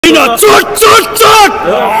होइन चोट चोट चोट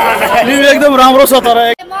फिल्म एकदम राम्रो छ तर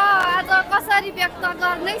म आज कसरी व्यक्त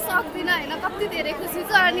गर्नै सक्दिनँ हैन कति धेरै खुसी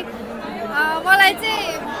छु अनि मलाई चाहिँ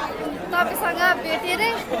तपाईसँग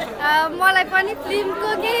भेटेरै मलाई पनि फिल्मको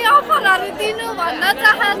केही अफरहरू दिनु भन्न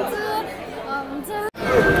चाहन्छु हुन्छ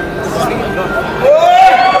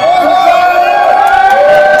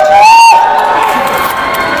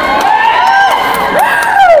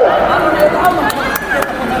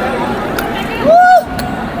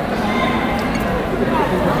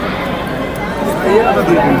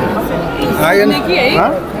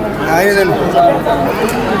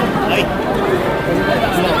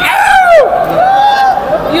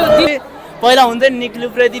पहिला हुन्थ्यो नि निक्लु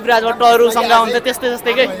प्रदीप राजभट्टहरूसँग हुन्थ्यो त्यस्तै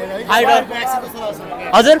जस्तैकै फाइटर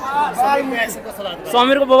हजुर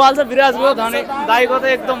समीरको बवाल छ विराजको धने दाइको त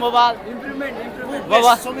एकदम बवाल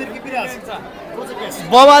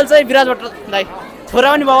बवाल चाहिँ विराज भट्ट दाइ छोरा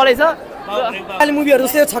पनि बवालै छ अहिले मुभीहरू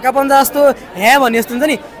जस्तै छक्का पन्जा जस्तो ह्या भन्ने जस्तो हुन्छ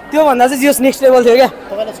नि त्यो भन्दा चाहिँ जियोस् नेक्स्ट लेभल थियो क्या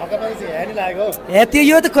त्यो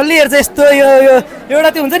यो त कसले हेर्छ यस्तो यो एउटा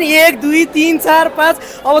त्यो हुन्छ नि 1 2 3 4 5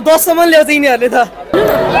 अब 10 सम्म ल्याउँछ यिनीहरूले त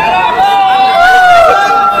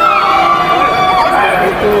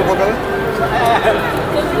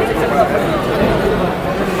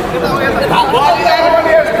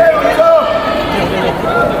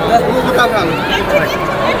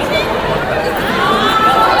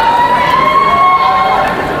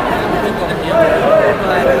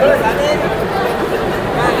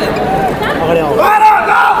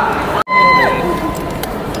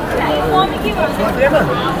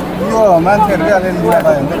यो मान्छेहरुले अलि बुढा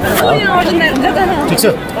भयो भने ठीक छ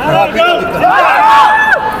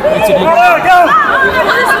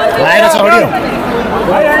लाएर छ अडियो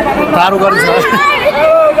तारु गर्नु छ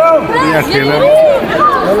यहाँ खेलेर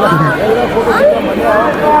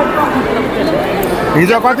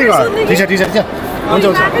हिजो कति भयो ठीक छ हुन्छ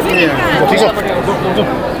ठीक छ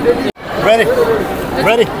रेडी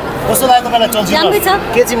कस्तो लाग्यो तपाईलाई चलचित्र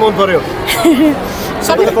के चाहिँ मन पर्यो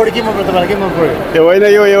सबैले पढ्यो के मन पर्यो तपाईलाई के मन पर्यो त्यो होइन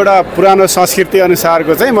यो एउटा पुरानो संस्कृति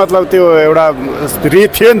अनुसारको चाहिँ मतलब त्यो एउटा रीत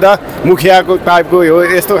थियो नि त मुखियाको टाइपको हो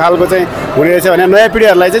यस्तो खालको चाहिँ हुने रहेछ भने नयाँ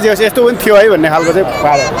पिँढीहरूलाई चाहिँ यस्तो पनि थियो है भन्ने खालको चाहिँ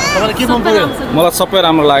तपाईलाई के मन पर्यो मलाई सबै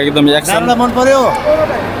राम्रो लाग्यो एकदम एक्सन राम्रो मन पर्यो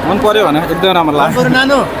भने एकदम राम्रो लाग्यो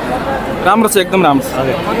नानो राम्रो छ एकदम राम्रो छ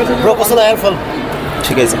ब्रो कस्तो लाग्यो फिल्म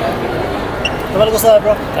ठिकै छ तपाईलाई कस्तो लाग्यो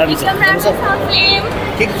ब्रो एकदम राम्रो छ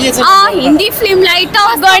के छ हिन्दी फिल्मलाई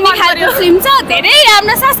टच गर्ने खालको फिल्म छ धेरै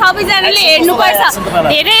राम्रो छ सबैजनाले हेर्नुपर्छ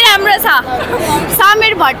धेरै राम्रो छ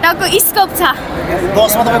समीर भट्टको स्कोप छ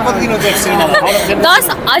 10 मा तपाईँ कति दिनुहुन्छ एक्सट्रा 10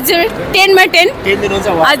 हजुर 10 मा 10 दिनुहुन्छ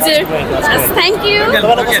हजुर थ्यांक यू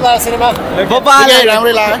तपाईलाई कस्तो लाग्यो सिनेमा बबाल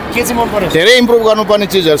राम्रै लाग्यो के चाहिँ मन पर्यो धेरै इम्प्रुभ गर्नुपर्ने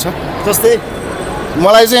चीजहरु छ जस्तै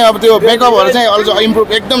मलाई चाहिँ अब त्यो मेकअपहरु चाहिँ अझ इम्प्रुभ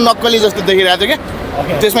एकदम नक्कली जस्तो देखिरहेको थियो के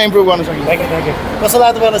त्यसमा इम्प्रुभ गर्न सकिन्छ कस्तो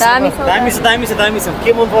लाग्यो तपाईलाई दामी छ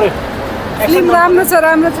के मन पर्यो फिल्म राम्रो छ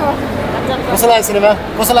कस्तो लाग्यो सिनेमा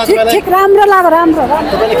कस्तो लाग्यो तपाईलाई ठीक राम्रो लाग्यो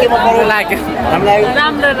तपाईलाई के मन पर्यो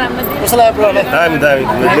राम्रो कस्तो लाग्यो ब्रोलाई दामी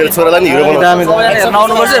मेरो छोरालाई नि हिरो दामी हेर्न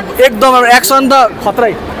आउनुपर्छ एकदम एक्सन त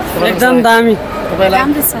खतरै एकदम दामी तपाईलाई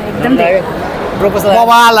राम्रो छ एकदम ब्रो कस्तो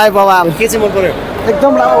लाग्यो बवाल के चाहिँ मन पर्यो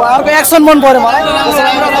एकदम अर्को एक्सन मन पर्यो मलाई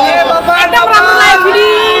एकदम राम्रो लाग्यो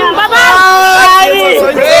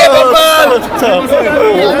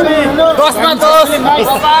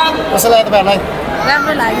कस्तो लाग्यो तपाईहरुलाई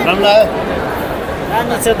राम्रो लाग्यो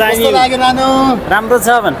कस्तो लाग्यो नानो राम्रो छ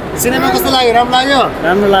भन सिनेमा कस्तो लाग्यो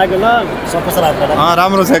राम्रो लाग्यो ल सब कस्तो लाग्यो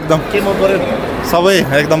राम्रो छ एकदम के मन पर्यो सबै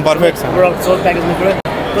एकदम पर्फेक्ट छ ब्रो सोल प्याकेज मन पर्यो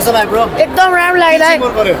कस्तो लाग्यो ब्रो एकदम राम्रो लाग्यो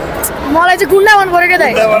मन पर्यो मलाई चाहिँ गुन्डा मन पर्यो के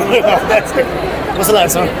दाइ कस्तो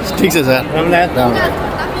लाग्यो सर ठीक छ सर राम्रो लाग्यो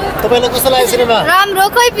तपाईलाई कस्तो लाग्यो सिनेमा राम्रो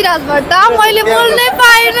खै विराज भट्ट मैले बोल्नै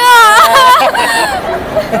पाइन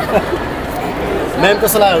म्याम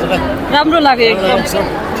कस्तो लाग्यो हजुरलाई राम्रो लाग्यो एकदम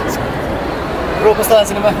ब्रो कस्तो लाग्यो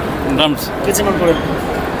सिनेमा राम्रो के चाहिँ मन पर्यो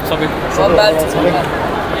सबै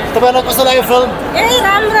तपाईलाई कस्तो लाग्यो फिल्म ए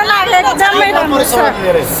राम्रो लाग्यो एकदमै राम्रो छ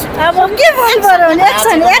अब के भयो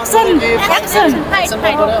एक्सन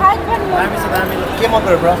के मन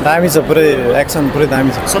पर्यो ब्रो दामी छ पुरै एक्सन पुरै दामी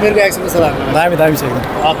छ समीरको एक्सन कस्तो लाग्यो दामी छ एकदम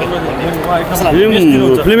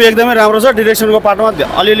फिल्म एकदमै राम्रो छ डिरेक्सनको पार्टमा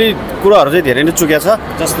अलिअलि कुराहरू चाहिँ धेरै नै चुकेको छ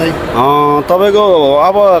जस्तै तपाईको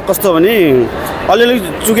अब कस्तो भने अलिअलि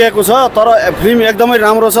चुकेको छ तर फिल्म एकदमै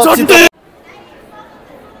राम्रो छ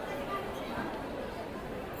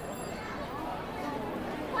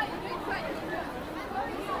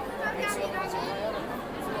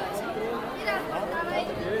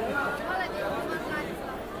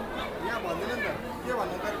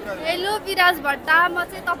हेलो विराज भट्ट म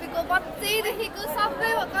चाहिँ तपाईको बच्चैदेखिको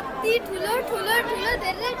सबै कति ठुलो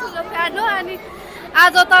धेरै ठुलो सानो अनि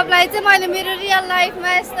आज तपाईँलाई चाहिँ मैले मेरो रियल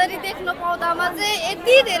लाइफमा यसरी देख्न पाउँदामा चाहिँ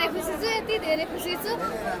यति धेरै खुसी छु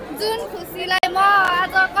जुन खुसीलाई म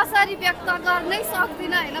आज कसरी व्यक्त गर्नै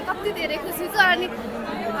सक्दिनँ होइन कति धेरै खुसी छु अनि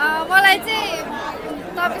मलाई चाहिँ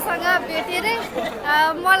तपाईँसँग भेटेरै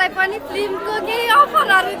मलाई पनि फिल्मको केही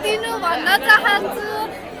अफरहरू दिनु भन्न चाहन्छु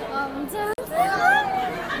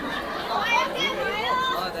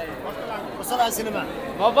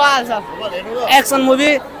बबाल छ एक्सन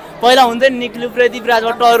मुभी पहिला हुन्थ्यो नि निक्लु प्रदीप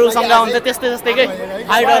राजभट्टहरूसँग हुन्थ्यो त्यस्तै के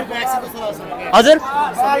फाइटर हजुर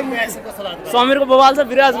समीरको बबाल छ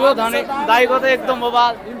विराजको धने दाईको त एकदम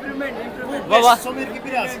बबाल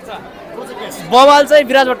बबाल चाहिँ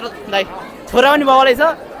विराज भट्ट दाई छोरा पनि बबालै छ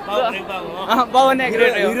बबाल नै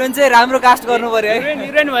ग्रेट हो हिरोइन चाहिँ राम्रो कास्ट गर्नु पर्यो है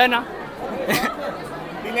हिरोइन भएन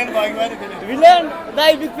भिलेन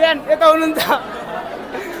दाई बिग फ्यान यता हुनुहुन्छ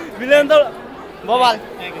भिलेन त बबाल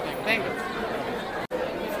थ्याङ्क यू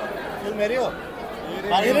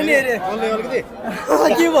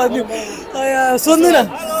के भन्नु सोध्नु न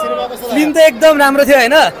फिल्म त एकदम राम्रो थियो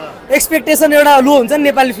होइन एक्सपेक्टेसन एउटा लो हुन्छ नि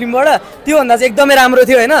नेपाली फिल्मबाट त्योभन्दा चाहिँ एकदमै राम्रो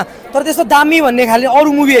थियो होइन तर त्यस्तो दामी भन्ने खाले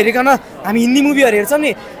अरू मुभी हेरिकन हामी हिन्दी मुभीहरू हेर्छौँ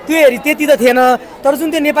नि त्यो त्यति त थिएन तर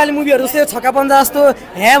जुन त्यो नेपाली मुभीहरू जस्तै छक्का पन्जा जस्तो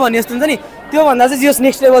ह्या भन्ने जस्तो हुन्छ नि त्योभन्दा चाहिँ जियोस्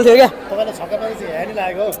नेक्स्ट लेभल थियो क्या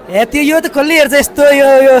त्यो यो त कसले हेर्छ यस्तो यो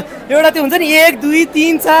एउटा त्यो हुन्छ नि 1 2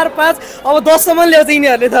 3 4 5 अब 10 सम्म ल्याउँछ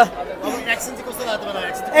यिनीहरूले त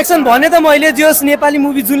एक्सन भने त मैले जियोस् नेपाली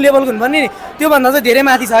मुभी जुन लेभलको भन्ने नि त्योभन्दा चाहिँ धेरै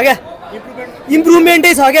माथि छ क्या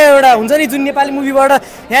इम्प्रुभमेन्टै छ क्या एउटा हुन्छ नि जुन नेपाली मुभीबाट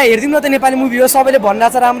यहाँ हेरिदिउँ न त नेपाली मुभी हो सबैले भन्दा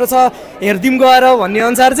छ राम्रो छ हेरिदिउँ गएर भन्ने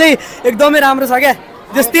अनुसार चाहिँ एकदमै राम्रो छ क्या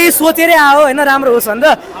जस्तै सोचेरै आयो होइन राम्रो होस्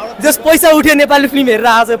भनेर जस पैसा उठ्यो नेपाली फिल्म हेरेर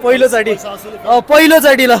आएको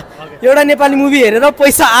पहिलोचोटि ल एउटा नेपाली मुभी हेरेर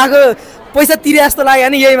पैसा आएको पैसा तिरे जस्तो लाग्यो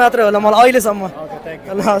भने यही मात्र होला मलाई अहिलेसम्म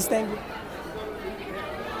ल हस् थ्याङ्क यू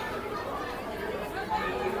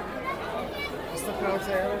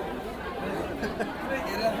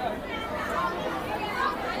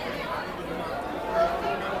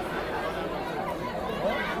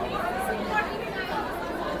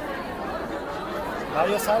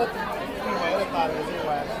यो साह्रो भएर तारेको चाहिँ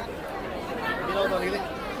भएन मिलाउँदा अलिकति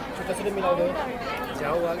छुट्टा मिलाउँदै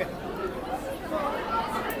झ्याउ भयो क्या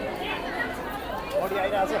बडी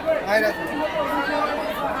आइरहेको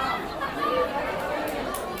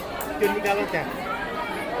त्यो निकाल्नु त्यहाँ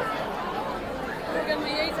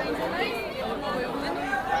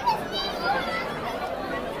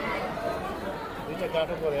दुईवटा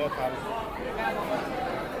गाटो पऱ्यो तार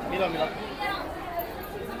मिला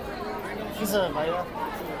के छ भाइ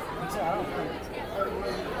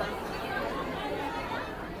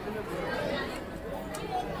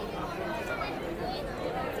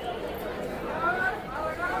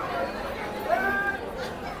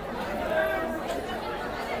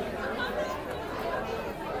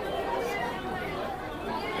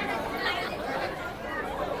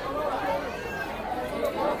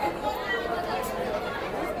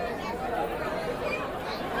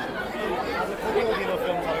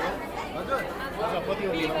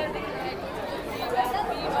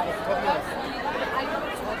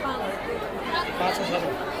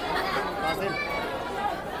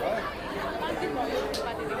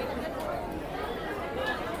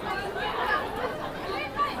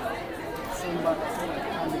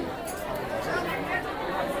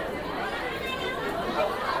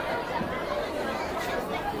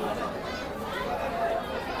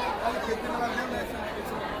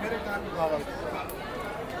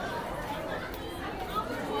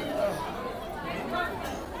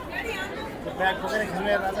ब्याग बोकेर खेल्नु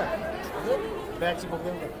हेर्नु आज ब्याग चाहिँ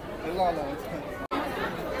बोक्दैन त ल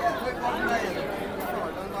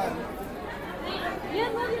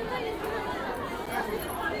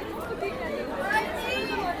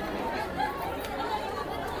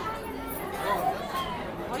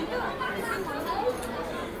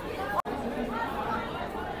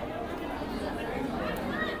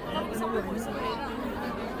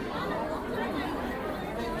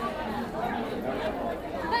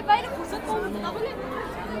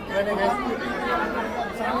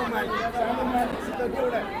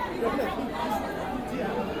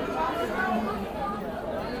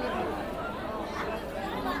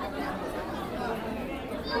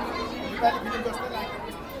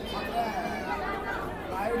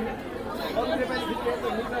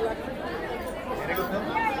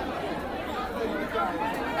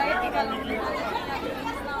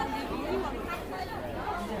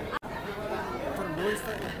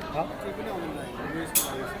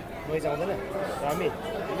नोइज आउँदैन हामी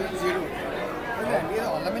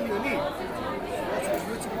हल्ला पनि हो नि